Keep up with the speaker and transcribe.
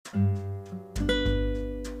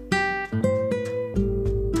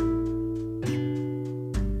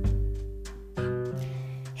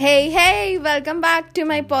Hey, welcome back to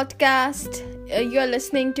my podcast. You're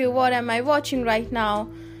listening to What Am I Watching Right Now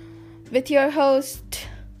with your host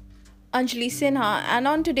Anjali Sinha. And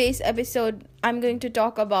on today's episode, I'm going to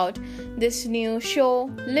talk about this new show,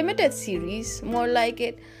 limited series, more like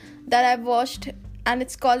it, that I've watched, and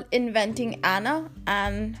it's called Inventing Anna,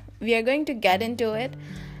 and we are going to get into it.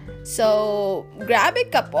 So grab a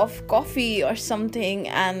cup of coffee or something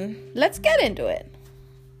and let's get into it.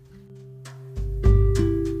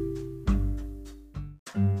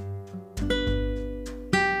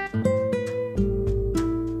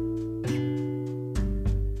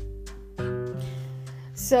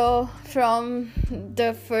 So from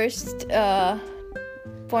the first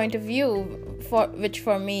point of view,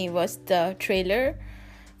 for me was the trailer.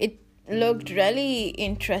 It looked really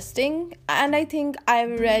interesting, and I think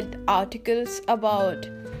I've read articles about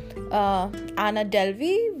Anna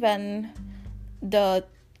Delvey when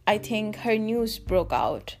I think her news broke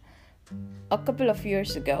out a couple of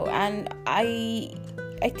years ago, and I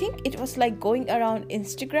think it was like going around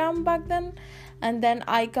Instagram back then, and then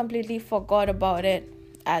I completely forgot about it,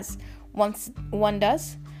 as once one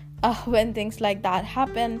does when things like that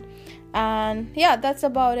happen. And yeah, that's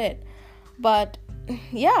about it. But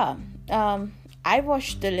yeah, I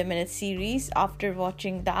watched the limited series after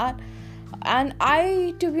watching that, and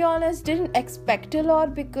I, to be honest, didn't expect a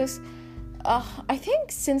lot, because I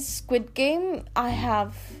think since Squid Game I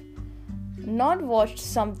have not watched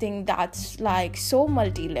something that's like so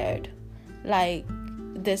multi-layered like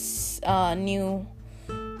this new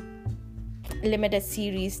limited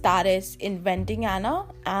series that is Inventing Anna.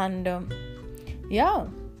 And yeah,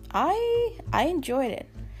 I enjoyed it.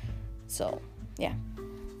 So yeah.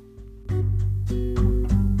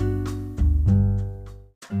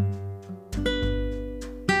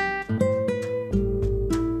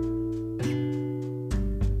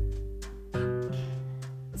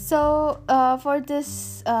 So for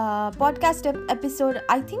this podcast episode,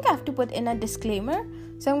 I think I have to put in a disclaimer.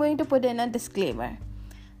 So I'm going to put in a disclaimer.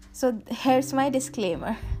 So here's my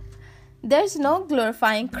disclaimer. There's no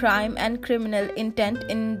glorifying crime and criminal intent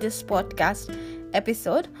in this podcast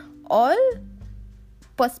episode. All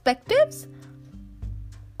perspectives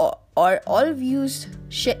or all views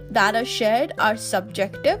that are shared are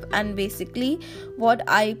subjective and basically what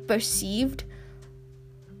I perceived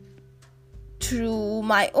through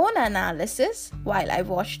my own analysis while I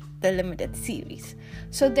watched the limited series.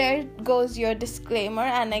 So there goes your disclaimer,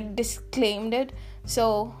 and I disclaimed it.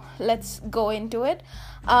 So let's go into it.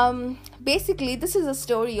 Basically, this is a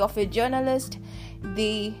story of a journalist,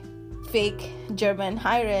 the fake German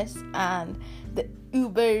heiress, and the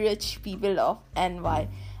uber rich people of NY.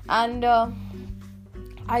 And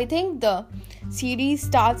I think the series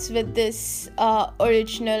starts with this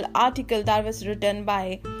original article that was written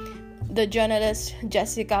by the journalist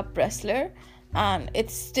Jessica Pressler, and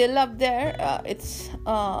it's still up there. It's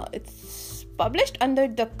published under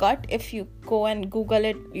The Cut. If you go and Google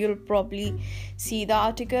it, you'll probably see the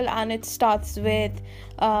article, and it starts with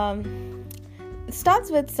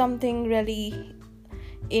something really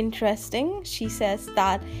interesting. She says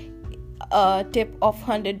that a tip of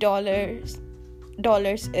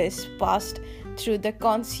 $100 is passed through the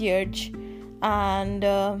concierge, and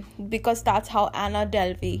because that's how Anna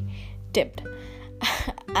Delvey tipped.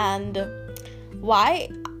 And why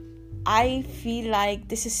I feel like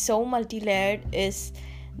this is so multi-layered is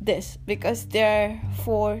this, because there are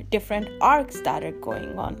 4 different arcs that are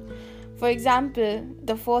going on. For example,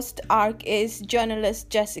 the first arc is journalist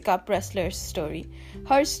Jessica Pressler's story.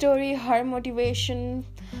 Her story, her motivation,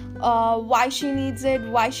 why she needs it,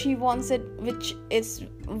 why she wants it, which is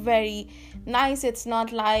very nice. It's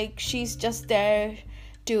not like she's just there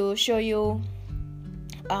to show you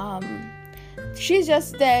she's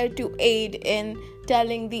just there to aid in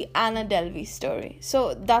telling the Anna Delvey story.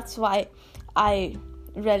 So that's why I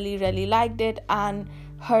really liked it. And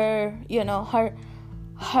her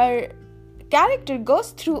character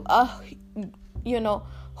goes through a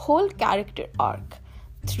whole character arc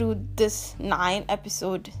through this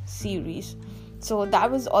 9-episode series. So that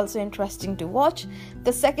was also interesting to watch.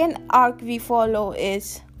 The second arc we follow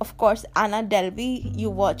is, of course, Anna Delvey. You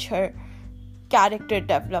watch her character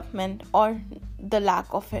development or the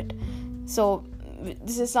lack of it. So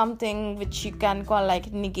this is something which you can call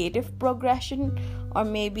like negative progression, or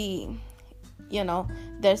maybe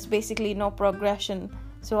there's basically no progression.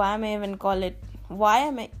 So why am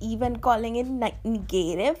I even calling it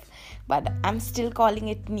negative? But I'm still calling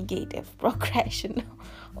it negative progression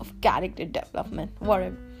of character development,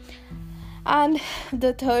 whatever. And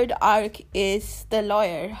the third arc is the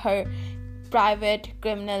lawyer, her private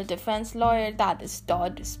criminal defense lawyer, that is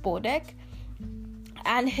Todd Spodek.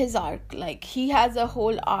 and his arc. Like, he has a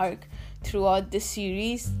whole arc throughout the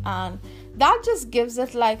series, and that just gives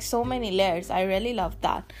it like so many layers. I really love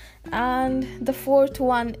that. And the fourth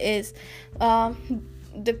one is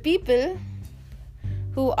the people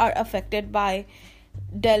who are affected by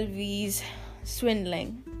Delvy's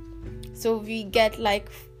swindling. So we get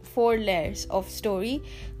like 4 layers of story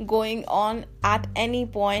going on at any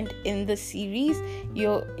point in the series.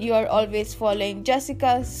 You are always following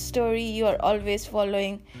Jessica's story, you are always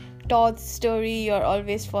following Todd's story, you're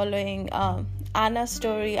always following Anna's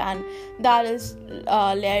story, and that is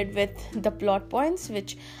layered with the plot points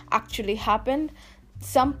which actually happened.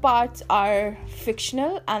 Some parts are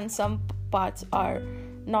fictional and some parts are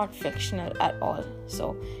not fictional at all.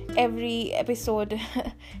 So every episode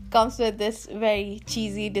comes with this very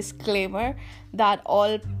cheesy disclaimer that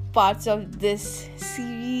all parts of this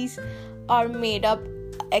series are made up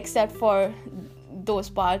except for those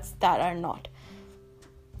parts that are not.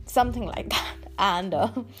 Something like that. And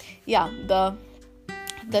the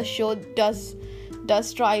show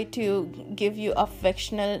does try to give you a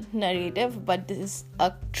fictional narrative, but this is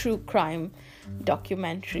a true crime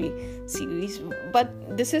documentary series.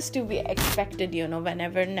 But this is to be expected,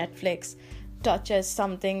 whenever Netflix touches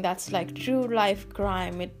something that's like true life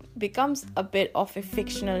crime, it becomes a bit of a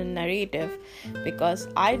fictional narrative, because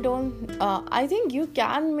I think you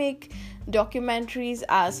can make documentaries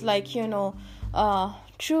as like,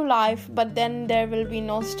 true life, but then there will be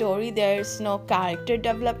no story, there's no character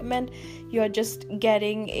development. You're just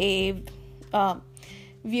getting a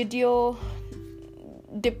video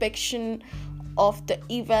depiction of the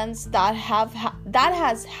events that had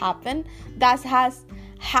happened,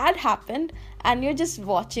 and you're just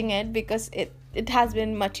watching it because it has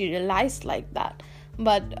been materialized like that.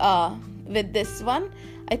 But with this one,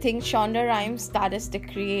 I think Shonda Rhimes, that is the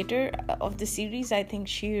creator of the series, I think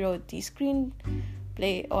she wrote the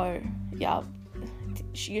screenplay, or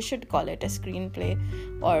you should call it a screenplay,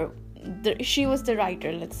 or she was the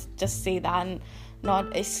writer, let's just say that. And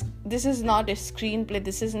this is not a screenplay,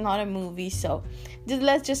 this is not a movie, so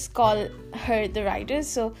let's just call her the writer.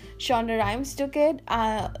 So Shonda Rhimes took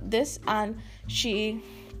this, and she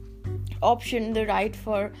optioned the right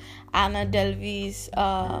for Anna Delvy's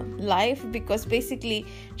life, because basically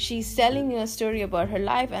she's telling you a story about her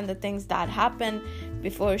life and the things that happened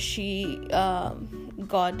before she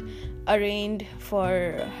got arraigned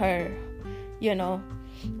for her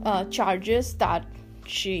charges that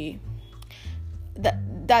she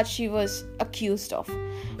was accused of.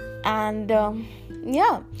 And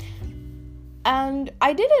and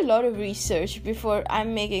I did a lot of research before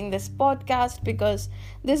I'm making this podcast, because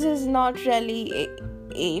this is not really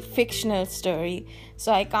a fictional story,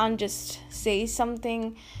 so I can't just say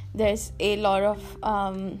something. There's a lot of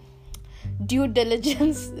due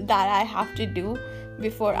diligence that I have to do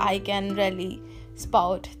before I can really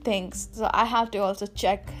spout things. So I have to also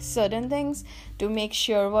check certain things to make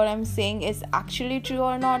sure what I'm saying is actually true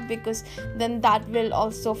or not, because then that will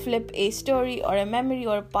also flip a story or a memory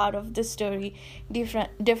or a part of the story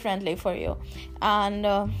differently for you. And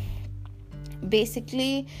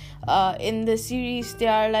basically in the series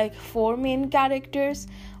there are like 4 main characters,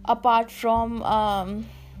 apart from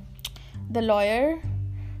the lawyer,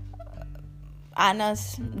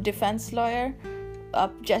 Anna's defense lawyer,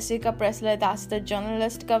 Jessica Presley, that's the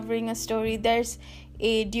journalist covering a story. There's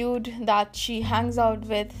a dude that she hangs out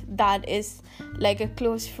with that is like a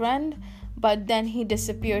close friend, but then he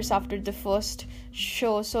disappears after the first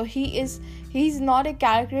show. So he's not a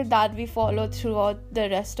character that we follow throughout the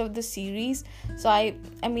rest of the series. So I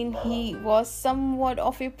mean he was somewhat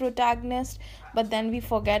of a protagonist, but then we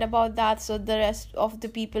forget about that. So the rest of the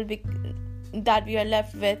people that we are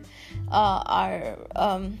left with are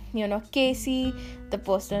Casey, the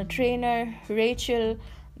personal trainer, Rachel,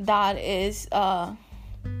 that is a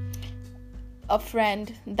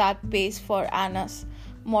friend that pays for Anna's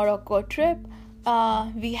Morocco trip.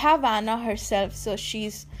 We have Anna herself, so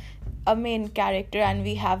she's a main character, and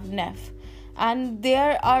we have Neff. And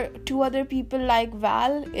there are 2 other people, like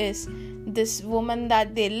Val is this woman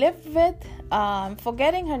that they live with,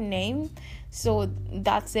 forgetting her name, so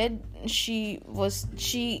that's it. She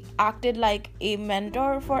acted like a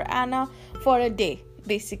mentor for Anna for a day.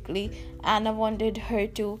 Basically, Anna wanted her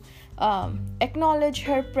to acknowledge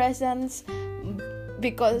her presence,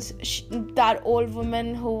 because that old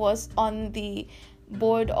woman who was on the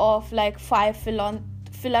board of like 5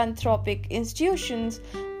 philanthropic institutions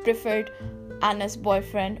preferred Anna's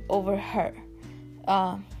boyfriend over her,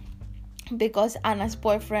 because Anna's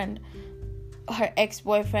boyfriend, her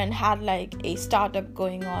ex-boyfriend, had like a startup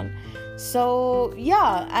going on. So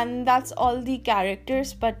yeah, and that's all the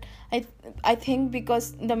characters. But I think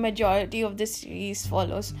because the majority of the series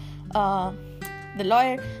follows the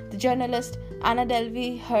lawyer, the journalist, Anna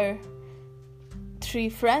Delvey, her three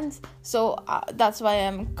friends, so that's why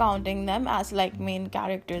I'm counting them as like main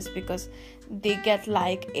characters, because they get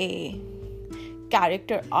like a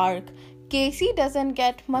character arc. Casey doesn't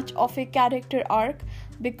get much of a character arc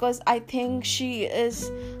because I think she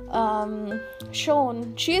is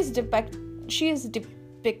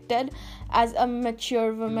depicted as a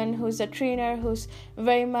mature woman who's a trainer, who's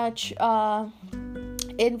very much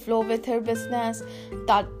in flow with her business,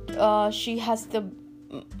 that she has the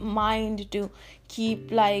mind to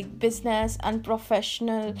keep like business and to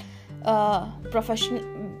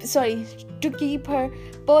keep her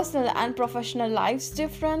personal and professional lives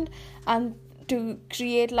different, and to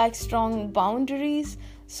create like strong boundaries.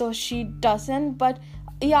 So she doesn't. But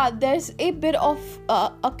yeah, there's a bit of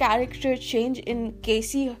a character change in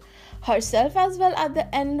Casey herself as well at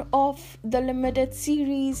the end of the limited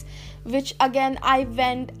series, which again I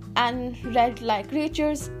went and read like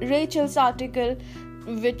Rachel's article,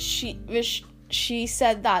 which she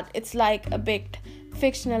said that it's like a bit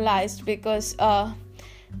fictionalized, because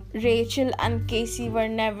Rachel and Casey were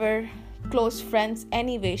never close friends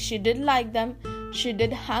anyway. She did like them, she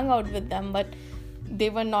did hang out with them, but they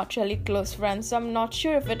were not really close friends. So I'm not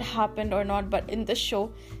sure if it happened or not, but in the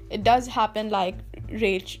show it does happen. Like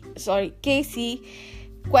Casey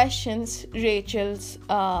questions Rachel's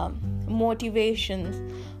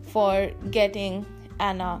motivations for getting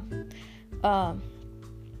Anna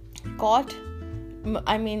caught.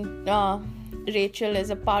 Rachel is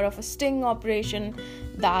a part of a sting operation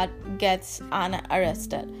that gets Anna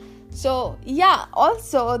arrested. So yeah,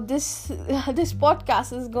 also this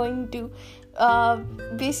podcast is going to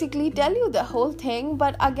basically tell you the whole thing,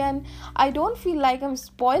 but again I don't feel like I'm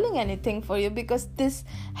spoiling anything for you, because this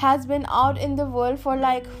has been out in the world for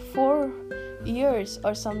like 4 years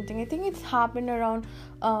or something. I think it's happened around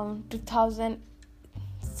 2000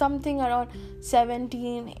 something, around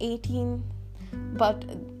 17-18, but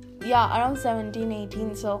yeah, around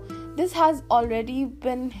 17-18. So this has already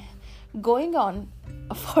been going on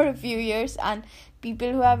for a few years, and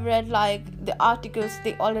people who have read like the articles,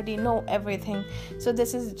 they already know everything. So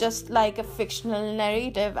this is just like a fictional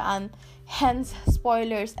narrative, and hence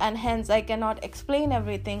spoilers, and hence I cannot explain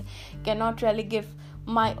everything, cannot really give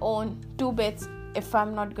my own 2 bits if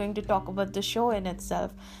I'm not going to talk about the show in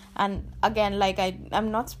itself. And again, like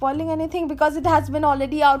I'm not spoiling anything because it has been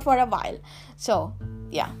already out for a while. So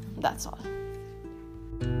yeah, that's all.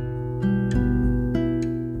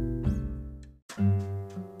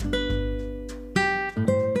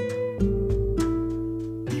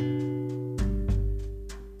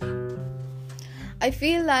 I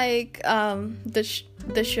feel like the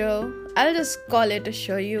show, I'll just call it a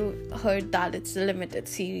show. You heard that it's a limited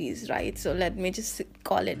series, right? So let me just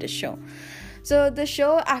call it a show. So the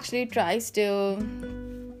show actually tries to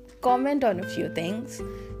comment on a few things,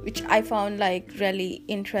 which I found like really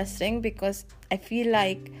interesting, because I feel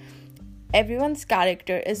like everyone's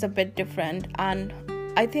character is a bit different. And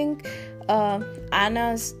I think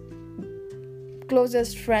Anna's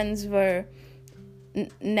closest friends were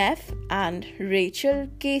Neff and Rachel.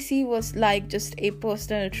 Casey was like just a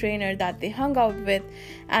personal trainer that they hung out with,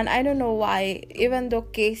 and I don't know why, even though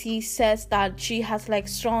Casey says that she has like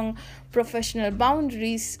strong professional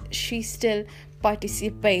boundaries, she still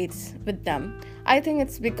participates with them. I think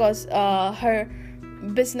it's because her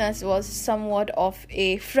business was somewhat of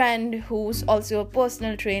a friend who's also a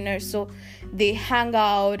personal trainer, so they hang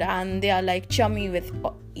out and they are like chummy with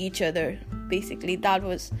each other. Basically that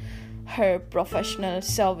was her professional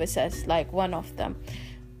services, like one of them,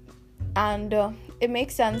 and it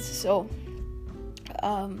makes sense. So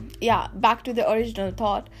back to the original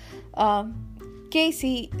thought.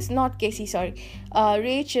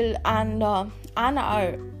 Rachel and Anna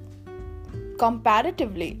are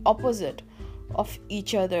comparatively opposite of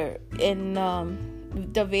each other in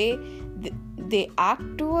the way they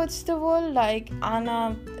act towards the world. Like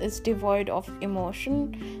Anna is devoid of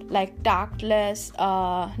emotion, like tactless,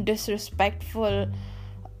 disrespectful,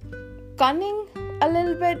 cunning a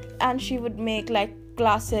little bit, and she would make like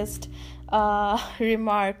classist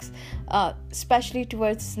remarks, especially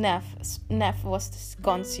towards Neff. Neff was this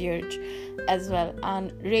concierge as well.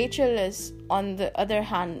 And Rachel is, on the other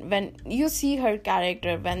hand, when you see her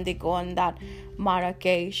character when they go on that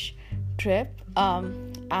Marrakesh trip,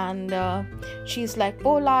 and she's like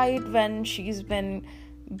polite when she's been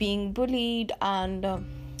being bullied, and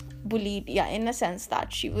in a sense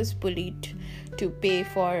that she was bullied to pay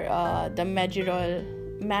for the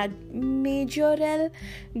Majorel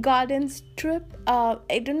Gardens trip.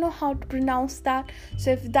 I don't know how to pronounce that,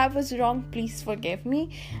 so if that was wrong, please forgive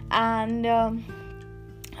me. And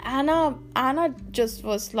Anna just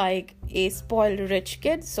was like a spoiled rich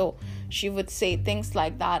kid, so she would say things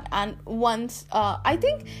like that. And once I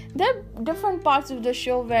think there are different parts of the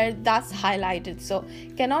show where that's highlighted, so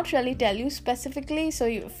cannot really tell you specifically, so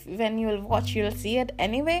when you'll watch you'll see it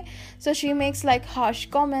anyway. So she makes like harsh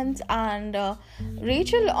comments, and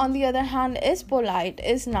Rachel on the other hand is polite,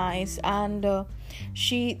 is nice, and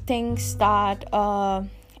she thinks that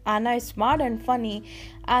Anna is smart and funny,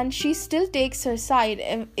 and she still takes her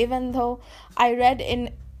side, even though I read in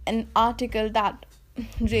an article that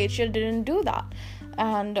Rachel didn't do that.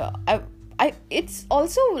 And I it's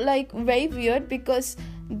also like very weird, because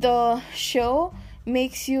the show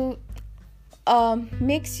makes you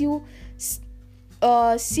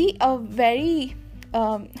see a very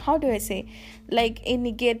how do I say, like a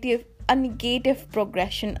negative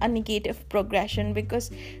progression,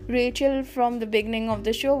 because Rachel from the beginning of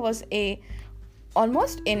the show was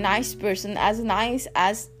almost a nice person, as nice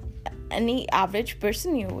as any average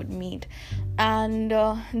person you would meet. And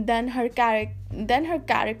then her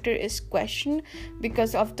character is questioned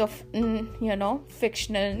because of the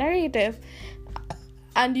fictional narrative,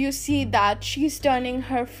 and you see that she's turning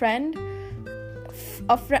her friend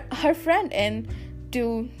in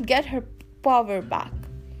to get her power back,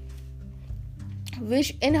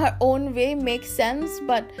 which in her own way makes sense.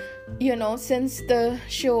 But since the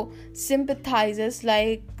show sympathizes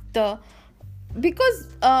because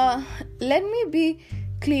let me be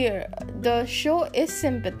clear, the show is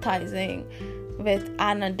sympathizing with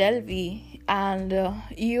Anna Delvey, and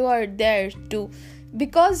you are there to,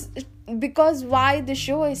 because why the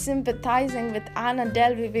show is sympathizing with Anna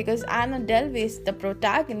Delvey, because Anna Delvey is the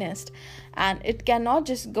protagonist, and it cannot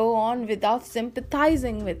just go on without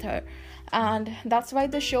sympathizing with her. And that's why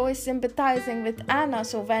the show is sympathizing with Anna.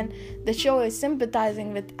 So when the show is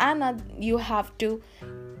sympathizing with Anna, you have to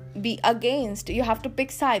be against, you have to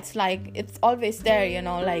pick sides, like it's always there,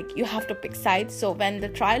 like you have to pick sides. So when the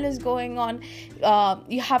trial is going on,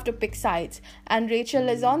 you have to pick sides, and Rachel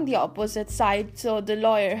is on the opposite side. So the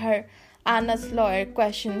lawyer, Anna's lawyer,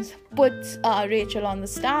 puts Rachel on the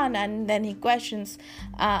stand, and then he questions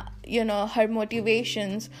her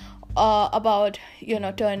motivations about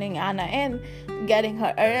turning Anna in, getting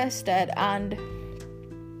her arrested. And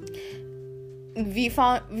we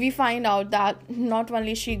find out that not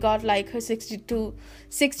only she got like her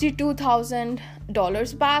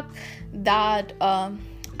 $62,000 back that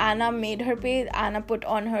Anna made her pay, Anna put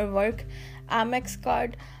on her work Amex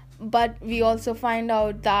card, but we also find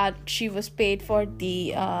out that she was paid for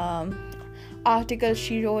the article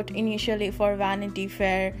she wrote initially for Vanity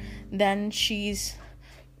Fair. Then she's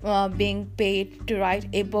being paid to write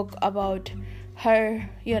a book about her,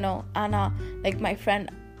 Anna, like my friend.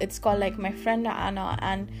 It's called like My Friend Anna.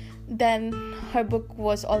 And then her book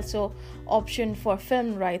was also optioned for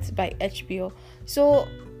film rights by HBO. So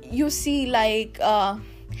you see, like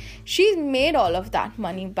she made all of that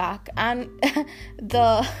money back. And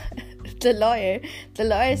the lawyer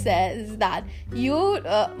says that you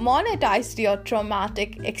monetized your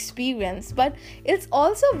traumatic experience. But it's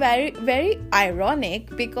also very, very ironic,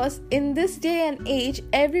 because in this day and age,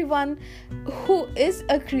 everyone who is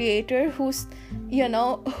a creator, who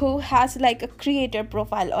has like a creator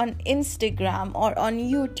profile on Instagram or on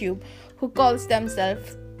YouTube, who calls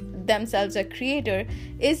themselves a creator,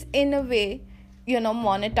 is in a way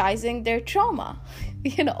monetizing their trauma,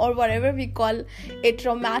 or whatever we call a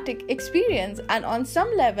traumatic experience. And on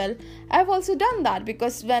some level, I've also done that,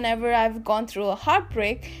 because whenever I've gone through a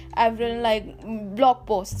heartbreak, I've written like blog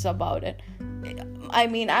posts about it. I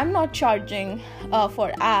mean, I'm not charging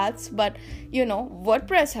for ads, but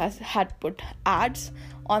WordPress had put ads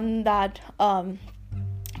on that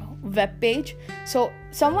web page, so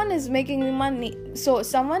someone is making money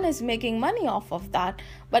off of that,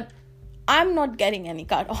 but I'm not getting any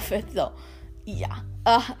cut of it though. Yeah.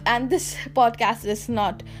 And this podcast is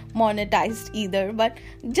not monetized either, but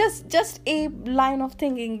just a line of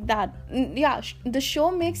thinking that the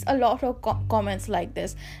show makes a lot of comments like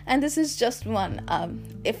this, and this is just one.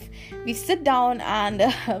 If we sit down and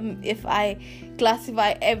if I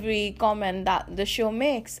classify every comment that the show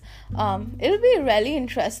makes, it'll be really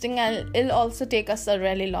interesting, and it'll also take us a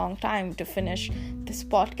really long time to finish this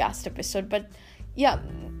podcast episode. But yeah,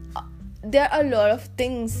 there are a lot of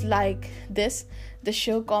things like this the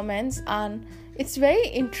show comments, and it's very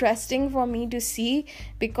interesting for me to see,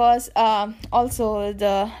 because also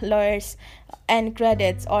the lawyers' end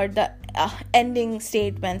credits or the ending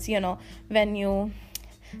statements, when you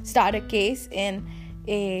start a case in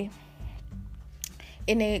a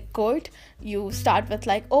court, you start with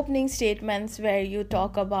like opening statements where you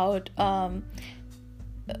talk about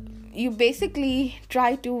you basically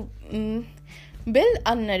try to build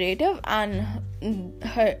a narrative, and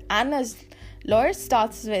Anna's lawyer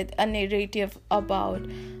starts with a narrative about,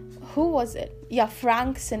 who was it? Yeah,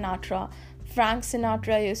 Frank Sinatra. Frank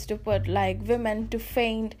Sinatra used to put like women to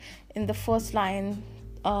faint in the first lines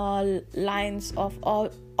of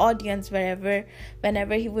audience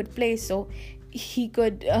whenever he would play, so he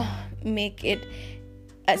could make it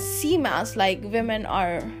seem as like women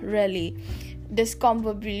are really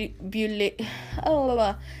discombobulated.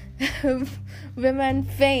 Women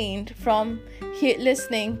faint from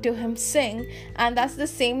listening to him sing, and that's the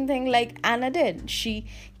same thing like Anna did. She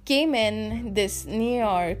came in this New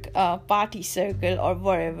York party circle or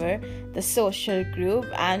wherever, the social group,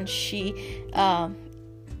 and she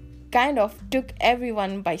kind of took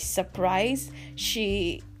everyone by surprise.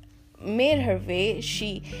 She made her way.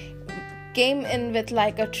 She came in with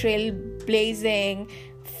like a trailblazing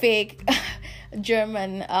fake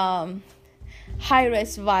German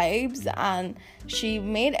high-rise vibes, and she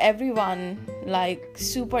made everyone like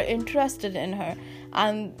super interested in her.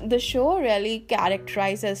 And the show really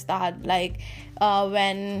characterizes that, like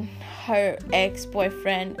when her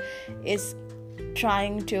ex-boyfriend is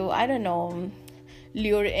trying to, I don't know,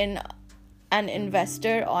 lure in an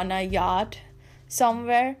investor on a yacht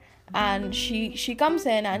somewhere, and she comes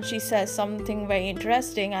in and she says something very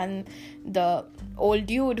interesting, and the old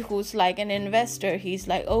dude who's like an investor, he's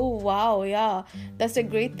like, oh wow, yeah, that's a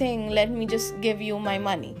great thing, let me just give you my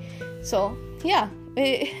money. So yeah,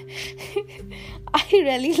 I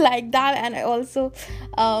really like that. And I also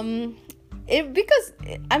because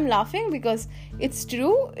I'm laughing because it's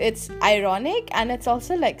true, it's ironic, and it's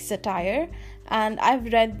also like satire. And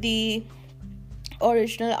I've read the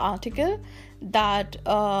original article that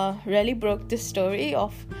really broke the story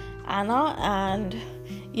of Anna, and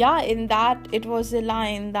yeah, in that it was a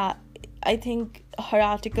line that I think her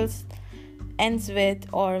article ends with,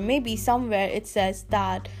 or maybe somewhere it says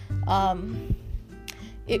that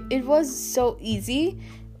it was so easy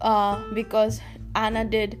because Anna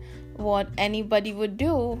did what anybody would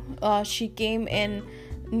do. She came in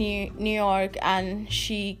New York, and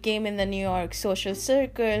she came in the New York social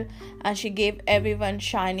circle, and she gave everyone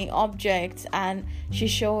shiny objects, and she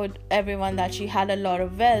showed everyone that she had a lot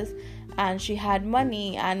of wealth, and she had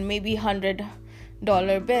money, and maybe $100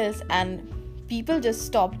 bills, and people just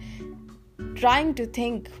stopped trying to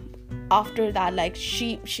think after that, like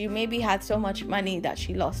she maybe had so much money that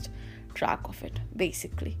she lost track of it,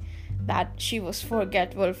 basically, that she was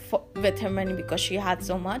forgetful with her money because she had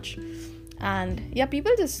so much. And yeah,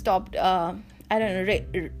 people just stopped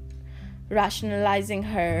rationalizing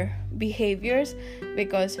her behaviors,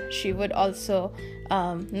 because she would also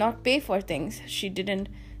not pay for things. She didn't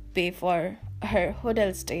pay for her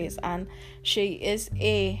hotel stays, and she is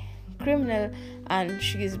a criminal, and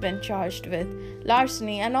she's been charged with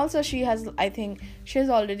larceny. And also she has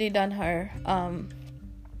already done her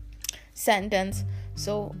sentence.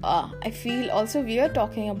 So I feel also we are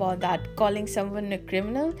talking about that, calling someone a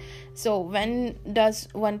criminal. So when does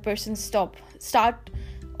one person stop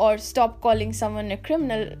calling someone a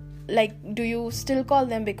criminal? Like, do you still call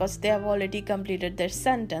them because they have already completed their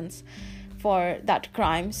sentence for that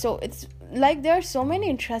crime? So it's like there are so many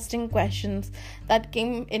interesting questions that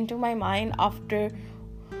came into my mind after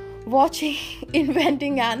watching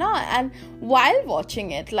Inventing Anna, and while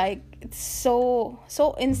watching it, like, it's so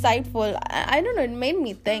insightful. I don't know, it made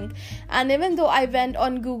me think. And even though I went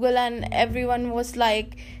on Google and everyone was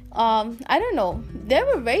like, I don't know, there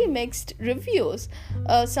were very mixed reviews.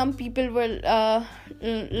 Some people were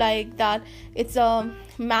like that it's a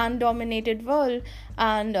man-dominated world,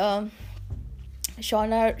 and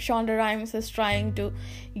Shonda Rhimes is trying to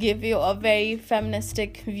give you a very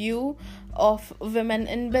feministic view of women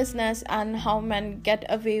in business and how men get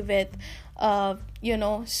away with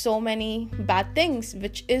so many bad things,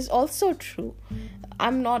 which is also true.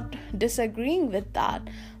 I'm not disagreeing with that,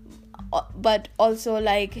 but also,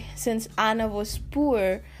 like, since Anna was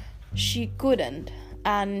poor, she couldn't,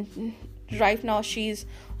 and right now she's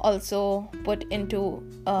also put into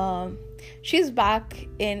she's back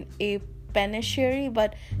in a penitentiary,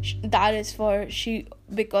 but that is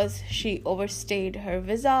because she overstayed her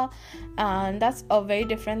visa, and that's a very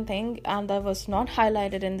different thing, and that was not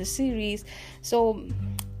highlighted in the series. So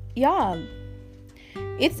yeah,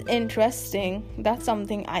 it's interesting. That's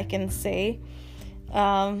something I can say.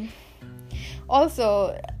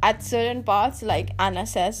 Also, at certain parts, like Anna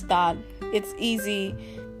says that it's easy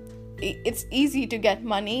to get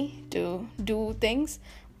money to do things,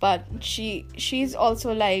 but she's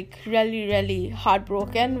also like really, really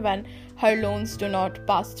heartbroken when her loans do not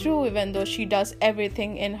pass through, even though she does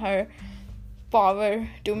everything in her power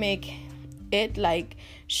to make it. Like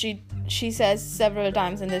she says several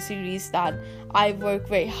times in the series that I work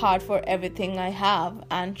very hard for everything I have,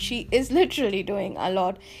 and she is literally doing a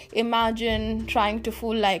lot. Imagine trying to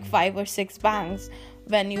fool like 5 or 6 banks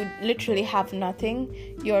when you literally have nothing.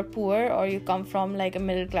 You're poor, or you come from like a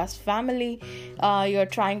middle class family. You're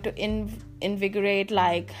trying to invigorate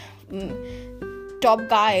like top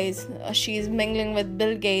guys. She's mingling with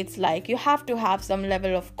Bill Gates. Like, you have to have some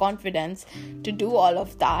level of confidence to do all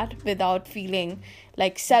of that without feeling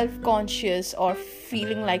like self-conscious or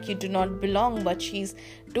feeling like you do not belong. But she's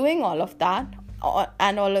doing all of that,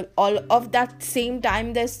 and all of that same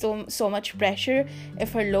time there's so much pressure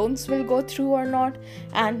if her loans will go through or not,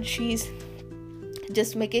 and she's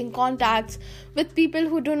just making contacts with people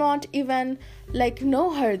who do not even like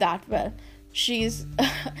know her that well. She's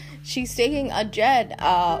she's taking a jet,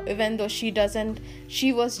 even though she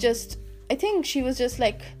was just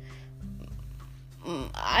like,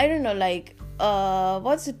 I don't know, like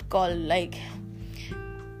what's it called, like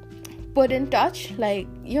put in touch, like,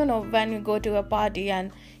 you know, when you go to a party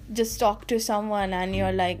and just talk to someone and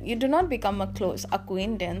you're like, you do not become a close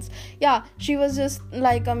acquaintance. Yeah, she was just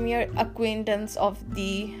like a mere acquaintance of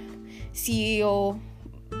the CEO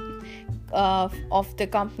of the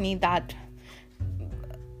company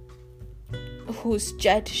whose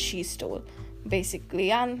jet she stole,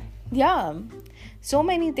 basically. And yeah, so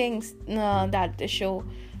many things that the show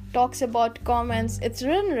talks about, comments. It's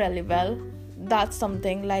written really well. That's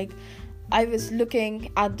something like I was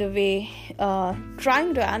looking at the way,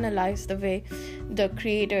 trying to analyze the way the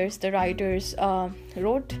creators, the writers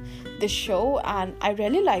wrote the show, and I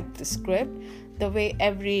really liked the script, the way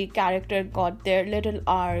every character got their little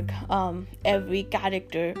arc, every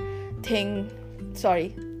character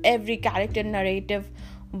narrative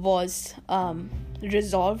was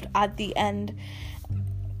resolved at the end.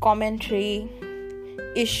 Commentary,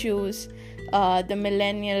 issues, the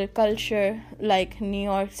millennial culture, like New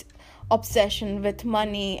York's obsession with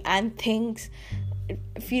money and things, I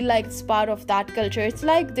feel like it's part of that culture. It's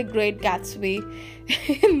like the Great Gatsby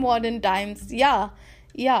in modern times. Yeah,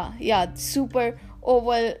 super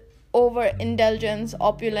overindulgence,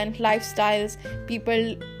 opulent lifestyles,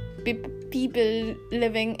 people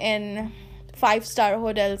living in 5-star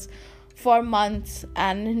hotels for months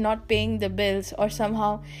and not paying the bills, or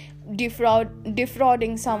somehow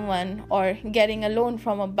defrauding someone or getting a loan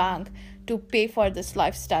from a bank to pay for this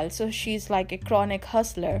lifestyle. So she's like a chronic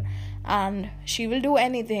hustler, and she will do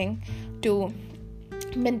anything to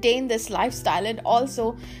maintain this lifestyle. It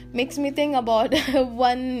also makes me think about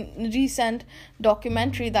one recent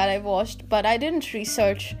documentary that I watched, but I didn't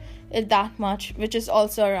research it that much, which is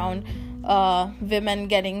also around women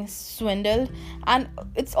getting swindled. And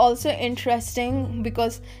it's also interesting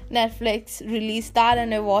because Netflix released that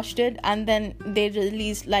and I watched it, and then they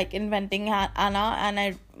released like Inventing Anna, and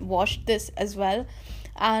I watched this as well.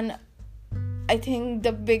 And I think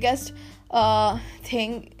the biggest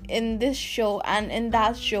thing in this show and in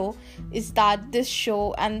that show is that this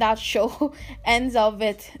show and that show ends up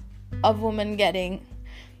with a woman getting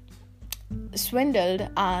swindled,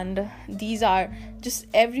 and these are just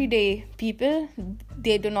everyday people.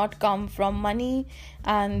 They do not come from money,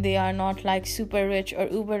 and they are not like super rich or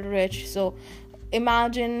uber rich. So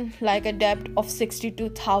imagine like a debt of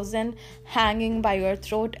 62,000 hanging by your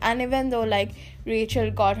throat. And even though like Rachel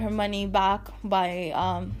got her money back by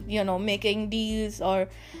making deals or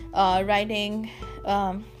writing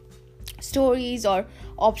stories or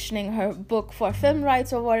optioning her book for film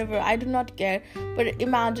rights or whatever, I do not care. But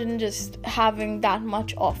imagine just having that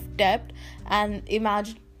much of debt, and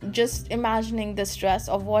imagining the stress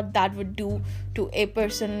of what that would do to a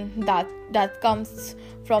person that comes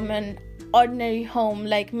from an ordinary home,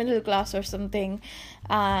 like middle class or something,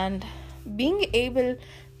 and being able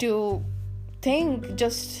to think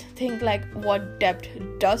like what debt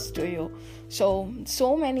does to you.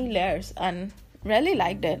 So many layers, and really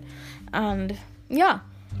liked it. And yeah,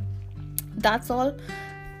 that's all.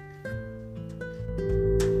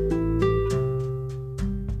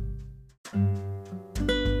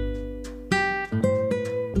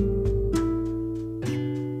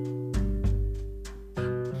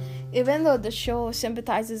 Even though the show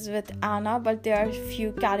sympathizes with Anna, but there are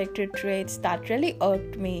few character traits that really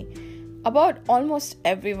irked me about almost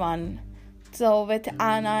everyone. So with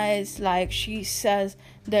Anna, is like she says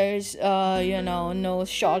there's no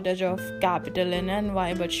shortage of capital in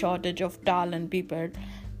NY, but shortage of talent. People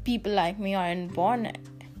like me aren't born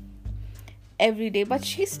every day, but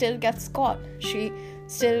she still gets caught. She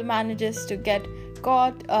still manages to get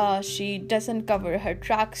caught. She doesn't cover her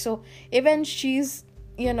tracks, so even she's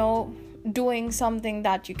doing something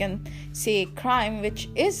that you can say crime, which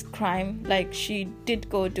is crime, like she did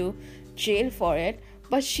go to jail for it,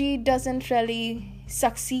 but she doesn't really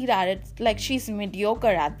succeed at it. Like, she's mediocre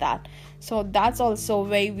at that. So that's also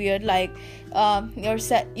very weird. Like,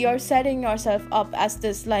 you're setting yourself up as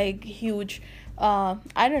this like huge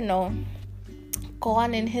I don't know,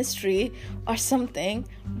 con in history or something,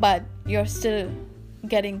 but you're still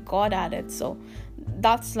getting caught at it. So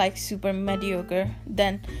that's like super mediocre.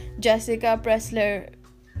 Then Jessica Pressler,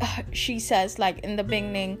 she says like in the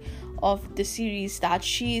beginning of the series that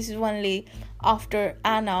she's only after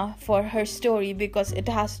Anna for her story because it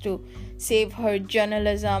has to save her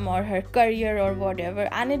journalism or her career or whatever,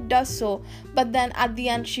 and it does so. But then at the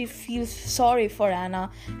end she feels sorry for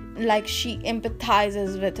Anna, like she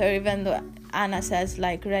empathizes with her, even though Anna says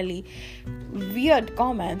like really weird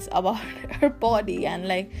comments about her body and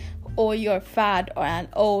like, oh, you're fat, and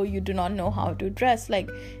oh, you do not know how to dress, like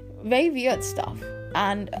very weird stuff.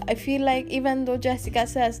 And I feel like even though Jessica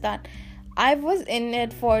says that I was in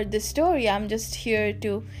it for the story, I'm just here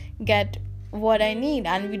to get what I need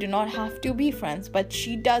and we do not have to be friends, but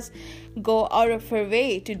she does go out of her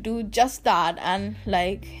way to do just that and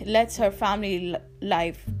like lets her family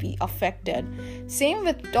life be affected. Same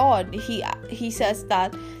with Todd. He says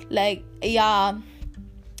that like, yeah,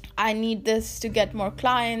 I need this to get more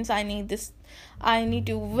clients, I need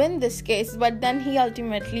to win this case, but then he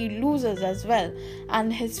ultimately loses as well,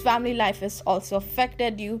 and his family life is also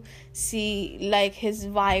affected. You see like his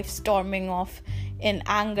wife storming off in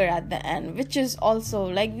anger at the end, which is also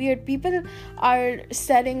like weird. People are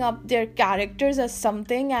setting up their characters as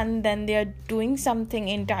something and then they're doing something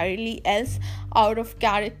entirely else out of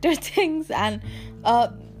character things, and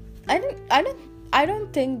I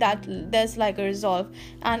don't think that there's like a resolve.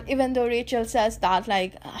 And even though Rachel says that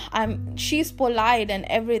like she's polite and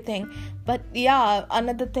everything, but yeah,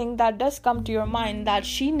 another thing that does come to your mind that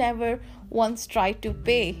she never once tried to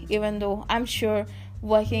pay, even though I'm sure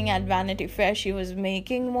working at Vanity Fair she was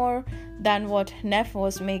making more than what Neff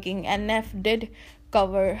was making, and Neff did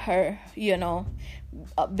cover her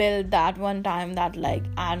bill that one time that like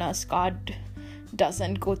Anna's card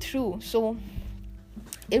doesn't go through. So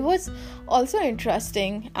it was also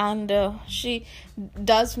interesting, and she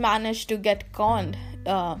does manage to get conned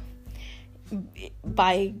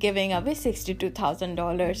by giving away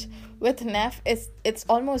 $62,000. With Neff, it's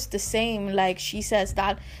almost the same. Like, she says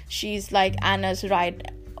that she's like Anna's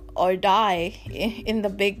ride or die in the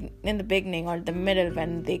beginning or the middle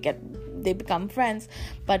when they become friends,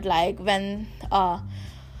 but like when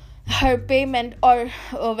her payment or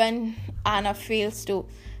when Anna fails to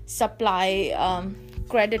supply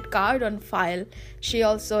credit card on file, she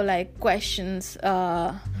also like questions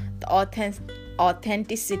the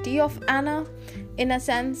authenticity of Anna, in a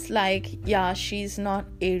sense, like, yeah, she's not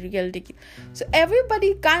a real dick. So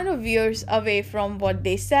everybody kind of veers away from what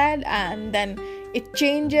they said, and then it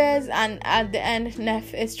changes, and at the end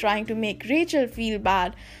Neff is trying to make Rachel feel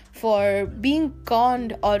bad for being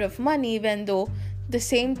conned out of money, even though the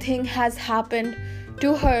same thing has happened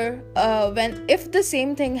to her. If the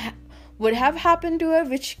same thing would have happened to her,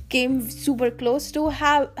 which came super close to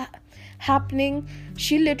happening,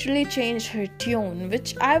 she literally changed her tune,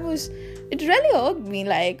 which it really irked me.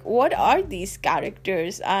 Like, what are these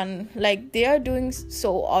characters? And like, they are doing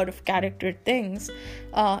so out of character things.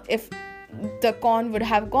 If the con would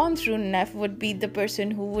have gone through, Neff would be the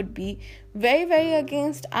person who would be very, very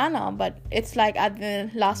against Anna, but it's like at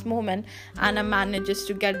the last moment Anna manages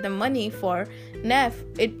to get the money for Neff.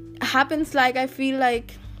 It happens like, I feel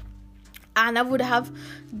like Anna would have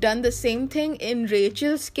done the same thing in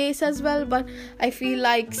Rachel's case as well, but I feel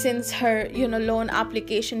like since her loan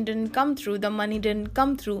application didn't come through, the money didn't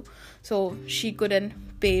come through, so she couldn't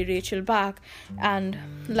pay Rachel back, and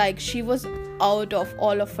like, she was out of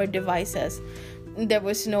all of her devices. There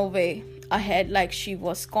was no way ahead, like, she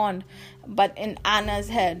was conned. But in Anna's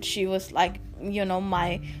head, she was like,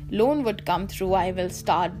 my loan would come through, I will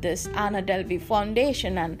start this Anna Delvey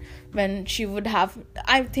Foundation, and when she would have,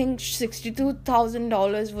 I think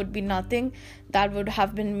 $62,000 would be nothing. That would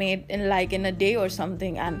have been made in a day or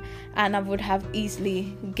something, and Anna would have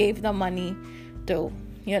easily gave the money to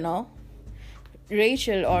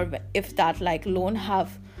Rachel, or if that like loan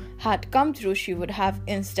had come through, she would have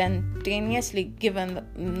instantaneously given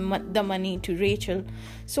the money to Rachel.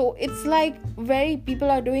 So it's like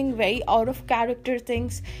people are doing very out of character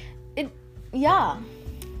things.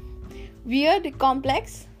 Weird,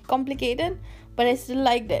 complicated, but I still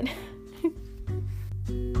liked it.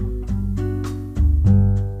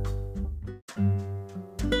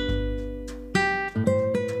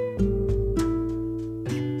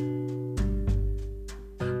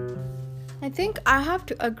 think I have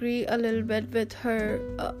to agree a little bit with her,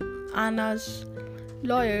 Anna's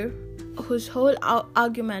lawyer, whose whole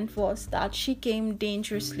argument was that she came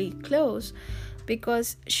dangerously close,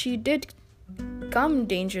 because she did come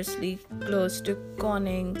dangerously close to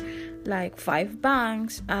conning like 5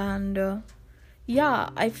 banks. And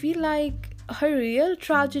I feel like her real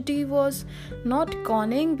tragedy was not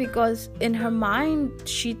conning, because in her mind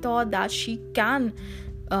she thought that she can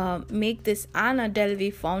make this Anna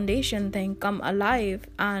Delvey Foundation thing come alive,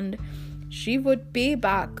 and she would pay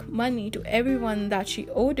back money to everyone that she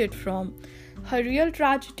owed it from. Her real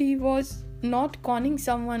tragedy was not conning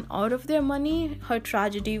someone out of their money. Her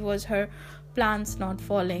tragedy was her plans not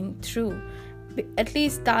falling through. At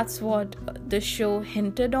least that's what the show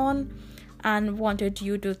hinted on and wanted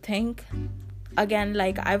you to think. Again,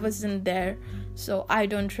 like, I wasn't there, so I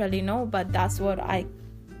don't really know, but that's what I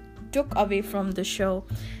took away from the show.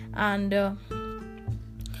 And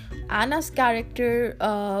Anna's character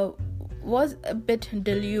was a bit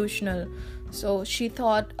delusional. So she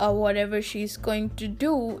thought whatever she's going to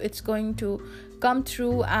do, it's going to come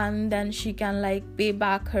through, and then she can like pay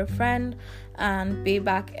back her friend and pay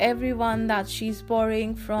back everyone that she's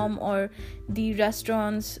borrowing from, or the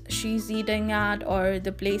restaurants she's eating at, or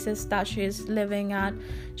the places that she's living at.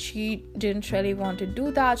 She didn't really want to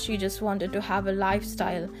do that. She just wanted to have a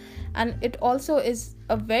lifestyle. And it also is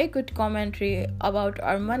a very good commentary about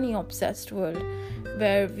our money obsessed world,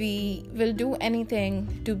 where we will do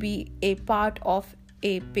anything to be a part of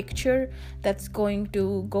a picture that's going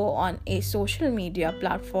to go on a social media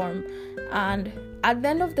platform. And at the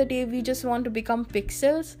end of the day, we just want to become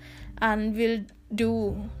pixels, and we'll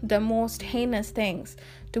do the most heinous things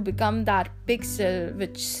to become that pixel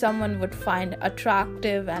which someone would find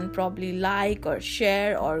attractive and probably like or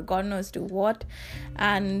share or God knows do what.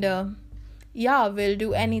 And we'll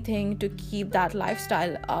do anything to keep that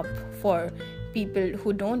lifestyle up for people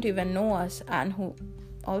who don't even know us, and who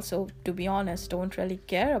also, to be honest, don't really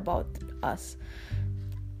care about us.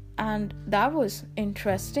 And that was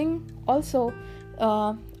interesting. Also,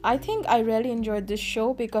 I think I really enjoyed this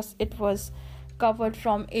show because it was covered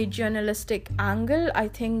from a journalistic angle. I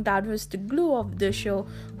think that was the glue of the show.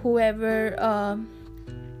 Whoever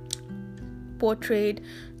portrayed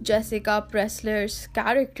Jessica Pressler's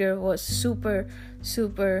character was super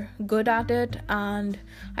good at it, and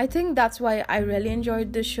I think that's why I really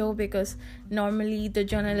enjoyed the show, because normally the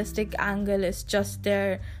journalistic angle is just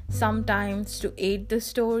there sometimes to aid the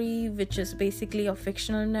story, which is basically a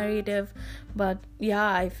fictional narrative. But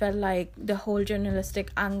I felt like the whole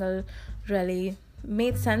journalistic angle really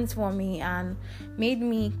made sense for me and made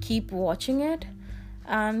me keep watching it.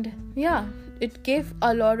 And it gave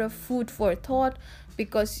a lot of food for thought,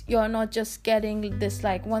 because you're not just getting this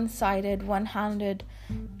like one-sided, one-handed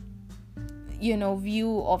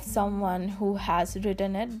view of someone who has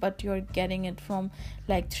written it, but you're getting it from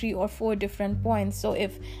like 3 or 4 different points. So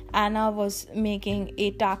if Anna was making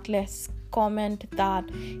a tactless comment that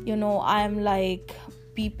I'm like,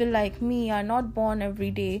 people like me are not born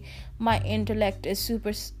every day, my intellect is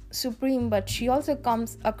supreme, but she also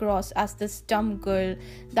comes across as this dumb girl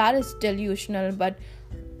that is delusional. But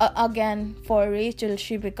again, for Rachel,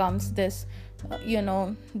 she becomes this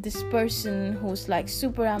this person who's like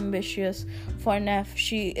super ambitious. For Neff,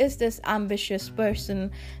 she is this ambitious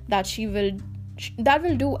person that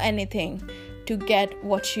will do anything to get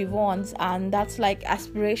what she wants, and that's like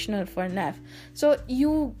aspirational for Neff. So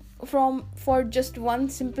for just one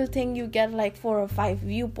simple thing, you get like 4 or 5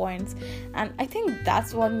 viewpoints, and I think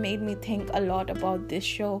that's what made me think a lot about this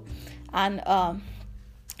show. And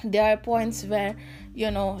there are points where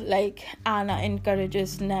like Anna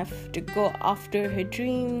encourages Neff to go after her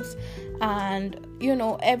dreams, and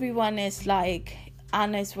everyone is like,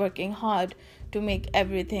 Anna is working hard to make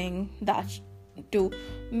everything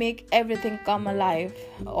come alive,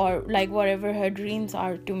 or like whatever her dreams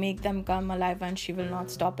are, to make them come alive, and she will not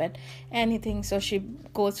stop at anything. So she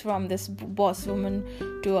goes from this boss woman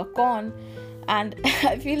to a con. And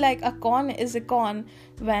I feel like a con is a con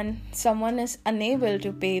when someone is unable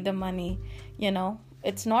to pay the money.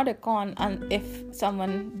 It's not a con, and if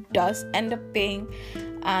someone does end up paying.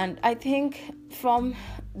 And I think from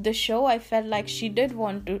the show, I felt like she did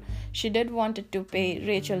wanted to pay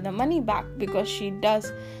Rachel the money back, because she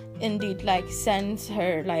does indeed like sends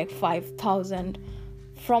her like 5,000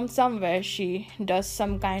 from somewhere. She does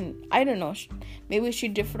some kind, I don't know, maybe she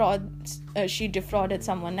defrauded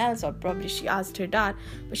someone else, or probably she asked her dad,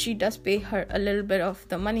 but she does pay her a little bit of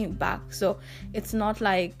the money back. So it's not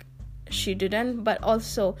like she didn't, but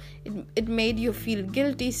also it made you feel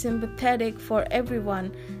guilty, sympathetic for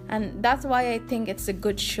everyone. And that's why I think it's a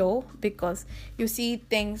good show, because you see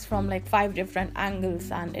things from like 5 different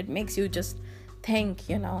angles and it makes you just think,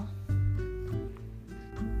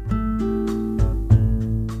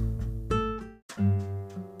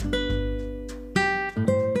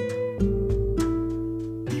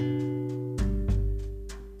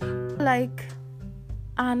 like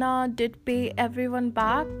Anna did pay everyone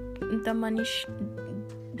back the money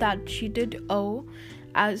that she did owe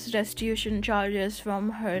as restitution charges from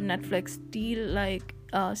her Netflix deal, like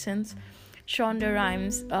since Shonda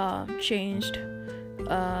Rhimes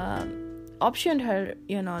optioned her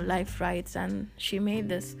life rights, and she made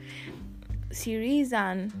this series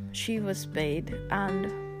and she was paid,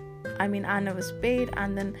 and Anna was paid,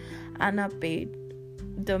 and then Anna paid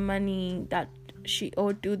the money that she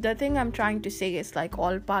owed to. The thing I'm trying to say is like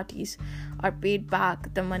all parties are paid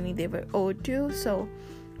back the money they were owed to. So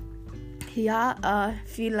I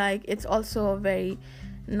feel like it's also a very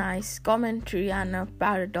nice commentary and a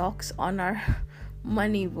paradox on our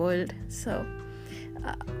money world. So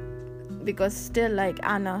because still, like,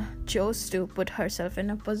 Anna chose to put herself in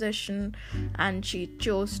a position and she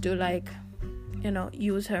chose to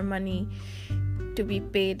use her money to be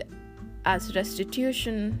paid as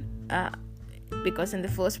restitution, because in the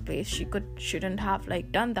first place she shouldn't have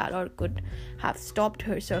done that, or could have stopped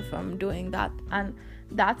herself from doing that. And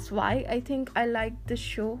that's why I think I like this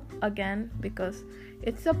show again, because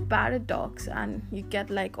it's a paradox and you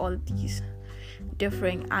get all these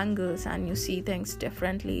differing angles and you see things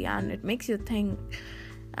differently and it makes you think.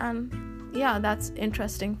 And that's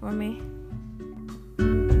interesting for me.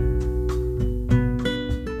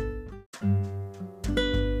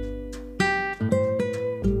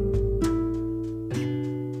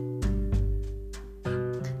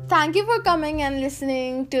 Thank you for coming and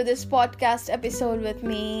listening to this podcast episode with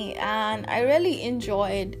me, and I really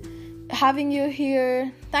enjoyed having you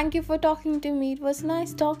here. Thank you for talking to me. It was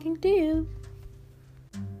nice talking to you.